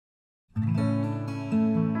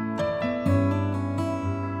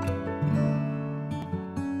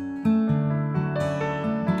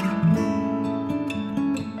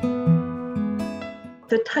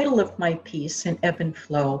The title of my piece in Ebb and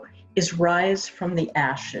Flow is Rise from the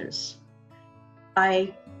Ashes.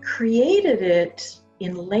 I created it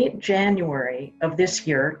in late January of this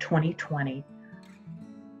year, 2020,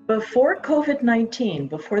 before COVID-19,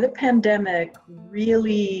 before the pandemic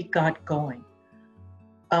really got going.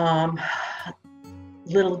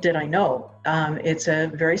 Little did I know, it's a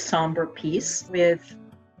very somber piece with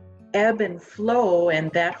ebb and flow,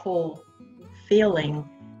 and that whole feeling.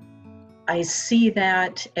 I see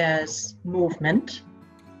that as movement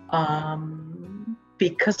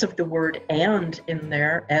because of the word "and" in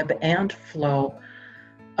there, ebb and flow.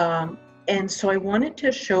 And so I wanted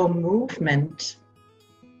to show movement,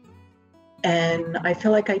 and I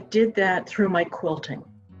feel like I did that through my quilting,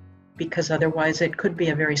 because otherwise it could be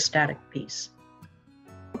a very static piece.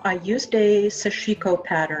 I used a SAQA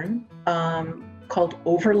pattern called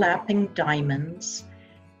Overlapping Diamonds.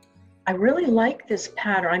 I really like this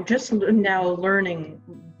pattern. I'm just now learning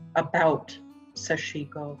about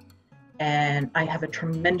SAQA, and I have a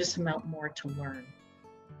tremendous amount more to learn.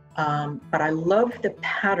 But I love the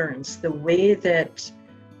patterns, the way that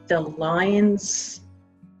the lines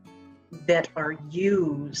that are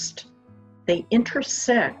used, they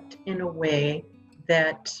intersect in a way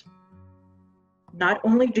that not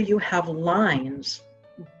only do you have lines,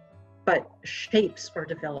 but shapes are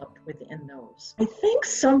developed within those. I think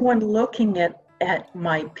someone looking at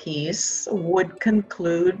my piece would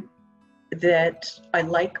conclude that I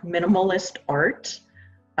like minimalist art.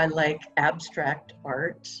 I like abstract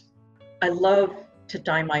art. I love to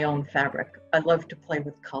dye my own fabric. I love to play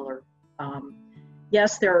with color.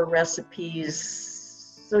 Yes, there are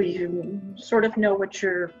recipes, so you sort of know what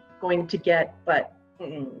you're going to get, but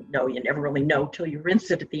no, you never really know till you rinse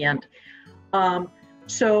it at the end.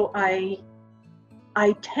 So I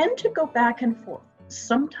tend to go back and forth.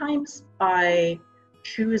 Sometimes I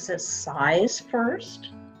choose a size first,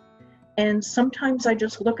 and sometimes I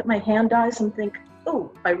just look at my hand dyes and think,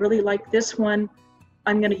 oh, I really like this one,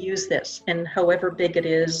 I'm going to use this. And however big it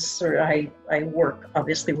is, or I work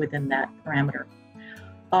obviously within that parameter.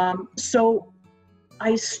 So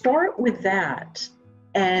I start with that,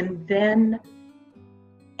 and then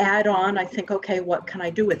add on, I think, okay, what can I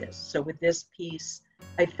do with this? So with this piece,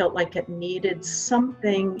 I felt like it needed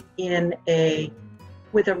something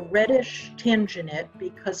with a reddish tinge in it,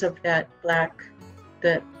 because of the black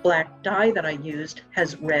dye that I used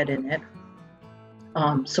has red in it.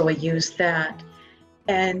 So I used that.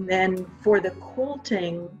 And then for the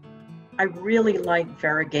quilting, I really like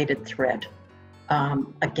variegated thread.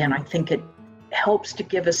 Again, I think it helps to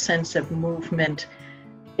give a sense of movement.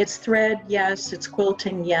 It's thread, yes, it's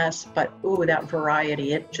quilting, yes, but ooh, that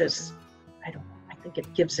variety, it just, I don't know, I think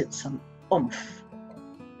it gives it some oomph.